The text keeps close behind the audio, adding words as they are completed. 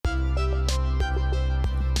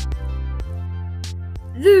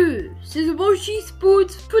This is a Marshy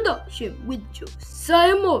Sports production with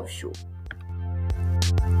Josiah Marshall.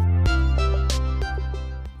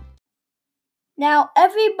 Now,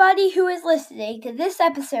 everybody who is listening to this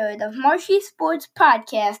episode of Marshy Sports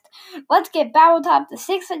Podcast, let's get Battle Top to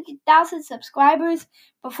 600,000 subscribers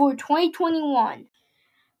before 2021.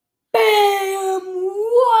 Bam!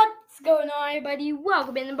 What's going on, everybody?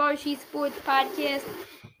 Welcome in the Marshy Sports Podcast.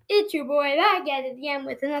 It's your boy back at it again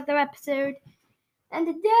with another episode. And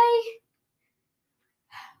today,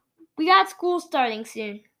 we got school starting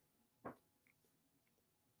soon.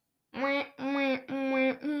 But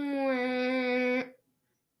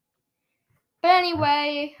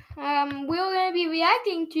anyway, we're going to be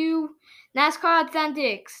reacting to NASCAR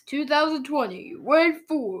Authentics 2020. Wait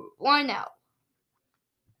for Line Out.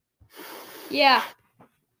 Yeah,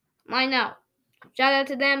 Line Out. Shout out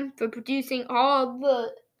to them for producing all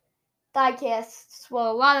the diecasts. Well,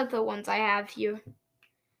 a lot of the ones I have here.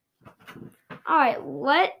 Alright,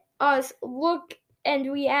 let us look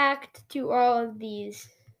and react to all of these.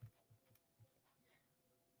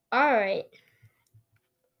 Alright.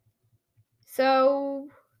 So,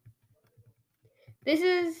 this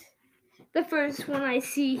is the first one I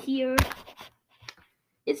see here.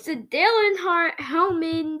 It's the Dale Earnhardt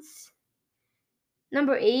Hellman's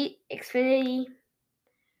number 8 Xfinity.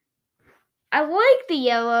 I like the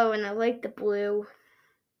yellow and I like the blue,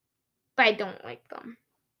 but I don't like them.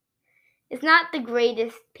 It's not the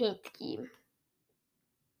greatest paint scheme.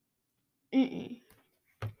 Oh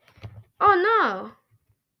no.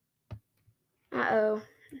 Uh-oh.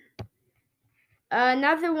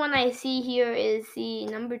 Another one I see here is the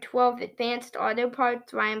number 12 Advanced Auto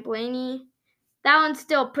Parts Ryan Blaney. That one's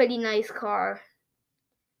still a pretty nice car.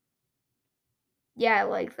 Yeah, I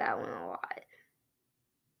like that one a lot.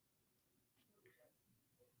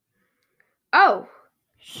 Oh,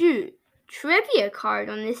 shoot. Trivia card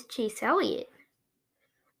on this Chase Elliott.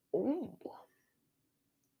 Ooh.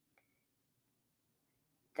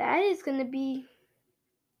 That is going to be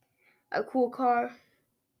a cool car.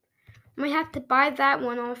 I might have to buy that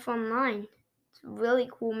one off online. It's a really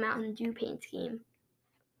cool Mountain Dew paint scheme.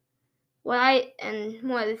 And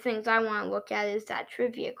one of the things I want to look at is that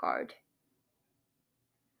trivia card.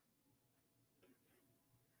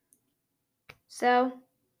 So,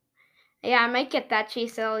 yeah, I might get that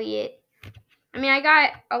Chase Elliott. I mean, I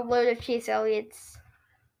got a load of Chase Elliott's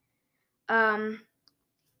already.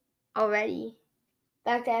 In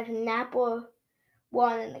fact, I have a Napa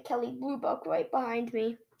one and the Kelly Blue Book right behind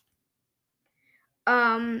me.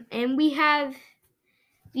 And we have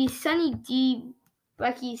the Sunny D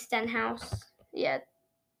Becky Stenhouse. Yeah,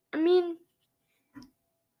 I mean,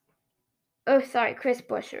 Chris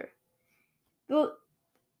Buescher. Well,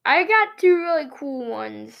 I got two really cool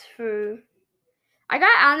ones I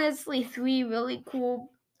got honestly 3 really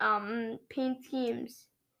cool paint schemes.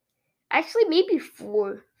 Actually, maybe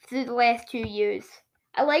 4 for the last 2 years.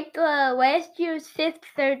 I like the last year's 5th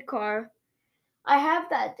third car. I have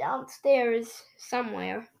that downstairs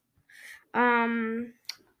somewhere. I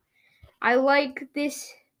like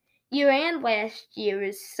this year and last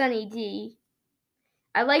year's Sunny D.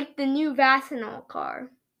 I like the new Vasinol car.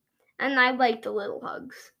 And I like the Little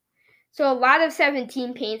Hugs. So a lot of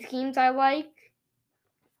 17 paint schemes I like.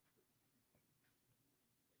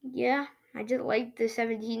 Yeah, I just like the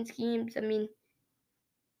 17 schemes. I mean,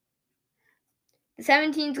 the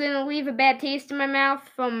 17's going to leave a bad taste in my mouth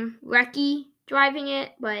from Recce driving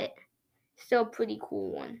it, but still a pretty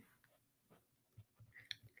cool one.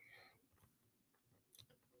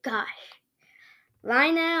 Gosh.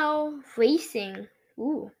 Lionel Racing.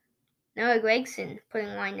 Ooh. Noah Gragson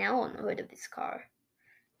putting Lionel on the hood of his car.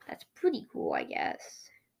 That's pretty cool, I guess.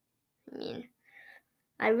 I mean,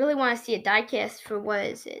 I really want to see a diecast for, what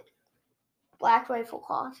is it? Black Rifle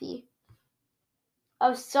Coffee.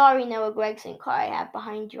 Oh, sorry, Noah Gragson car I have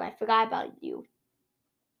behind you. I forgot about you.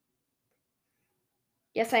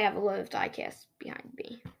 Yes, I have a load of diecasts behind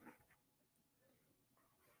me.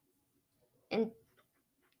 And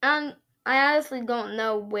I honestly don't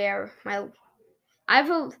know where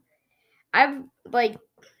I've like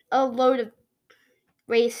a load of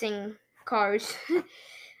racing cars.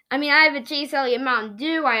 I mean, I have a Chase Elliott Mountain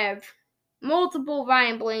Dew. I have multiple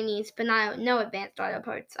Ryan Blaney's, but no Advanced Auto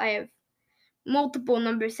Parts. I have multiple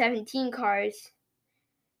number 17 cars,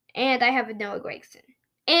 and I have a Noah Gragson.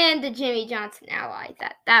 And the Jimmy Johnson Ally.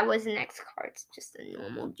 That was an X car. It's just a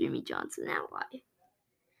normal Jimmy Johnson Ally.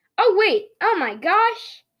 Oh, wait. Oh, my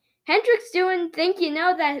gosh. Hendrick's doing Think You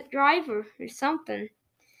Know That driver or something.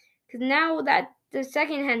 Because now that's the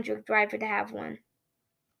second Hendrick driver to have one.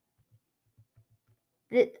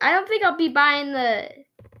 I don't think I'll be buying the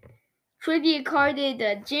trivia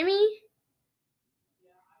carded Jimmy.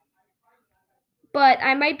 But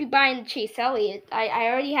I might be buying the Chase Elliott. I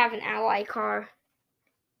already have an Ally car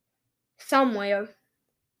somewhere.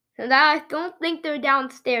 And I don't think they're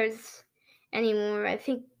downstairs anymore. I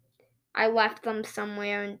think I left them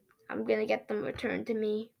somewhere and I'm going to get them returned to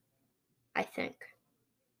me. I think.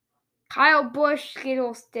 Kyle Busch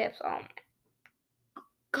Skittle Stips. Oh my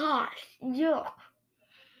gosh. Yuck.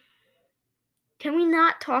 Can we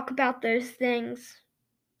not talk about those things?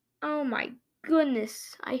 Oh my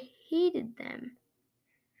goodness. I hated them.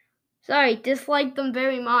 Sorry, disliked them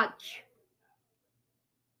very much.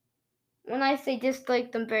 When I say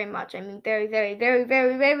dislike them very much, I mean very, very, very,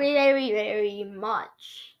 very, very, very, very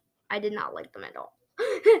much. I did not like them at all.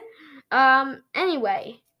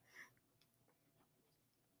 Anyway.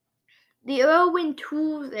 The Irwin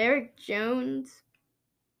Tools, Eric Jones.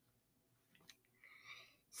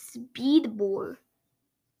 Speedball.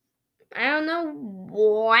 I don't know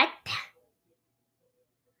what.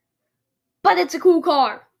 But it's a cool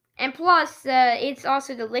car. And plus, it's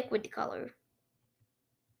also the liquid color.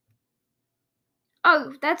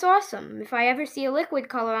 Oh, that's awesome. If I ever see a liquid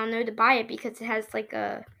color, I'll know to buy it because it has like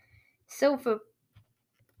a silver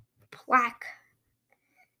plaque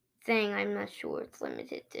thing. I'm not sure. It's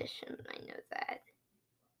limited edition. I know that.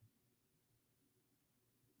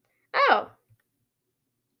 Oh.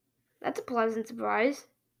 That's a pleasant surprise.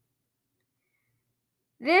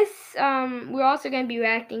 This, we're also going to be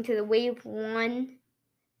reacting to the Wave 1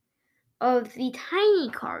 of the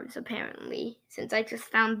tiny cars, apparently, since I just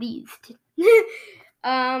found these.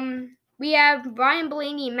 We have Brian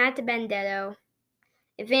Blaney and Matt DiBenedetto,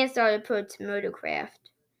 Advanced Auto Pro's Motorcraft.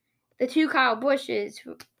 The two Kyle Bushes,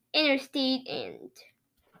 Interstate and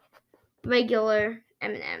regular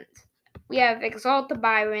M&Ms. We have Exalta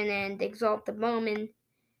Byron and Exalta Bowman.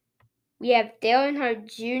 We have Dale Earnhardt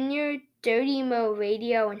Jr., Dirty Mo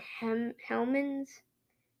Radio, and Hellman's.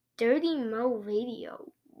 Dirty Mo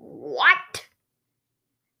Radio. What?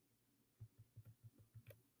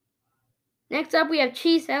 Next up, we have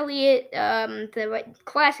Chase Elliott, the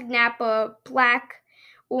classic Napa black,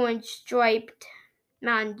 orange striped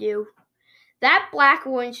Mountain Dew. That black,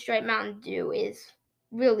 orange striped Mountain Dew is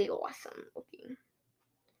really awesome looking.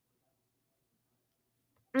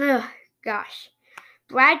 Ugh, gosh.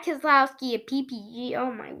 Brad Keselowski, a PPG.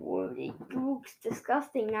 Oh my word, it looks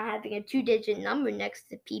disgusting not having a 2-digit number next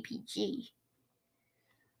to PPG.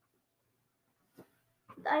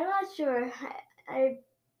 I'm not sure. I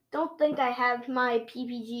don't think I have my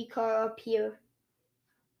PPG car up here.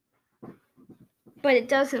 But it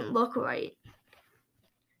doesn't look right.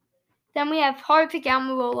 Then we have Harvick,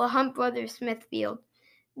 Almirola, Hunt Brothers, Smithfield.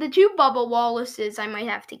 The two Bubba Wallaces I might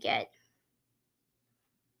have to get.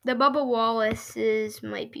 The Bubba Wallaces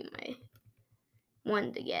might be my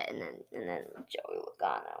one to get, and then Joey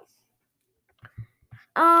Logano.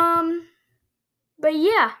 But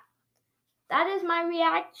yeah, that is my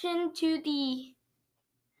reaction to the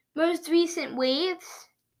most recent waves.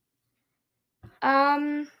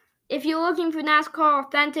 If you're looking for NASCAR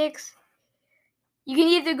Authentics, you can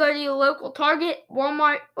either go to your local Target,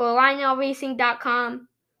 Walmart, or LionelRacing.com.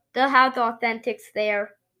 They'll have the Authentics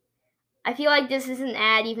there. I feel like this is an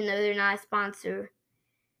ad, even though they're not a sponsor.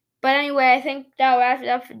 But anyway, I think that'll wrap it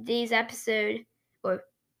up for today's episode. Or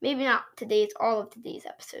maybe not today's, all of today's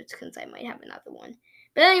episodes, because I might have another one.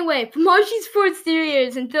 But anyway, from Hershey Sports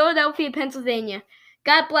Studios in Philadelphia, Pennsylvania,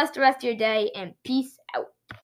 God bless the rest of your day, and peace out.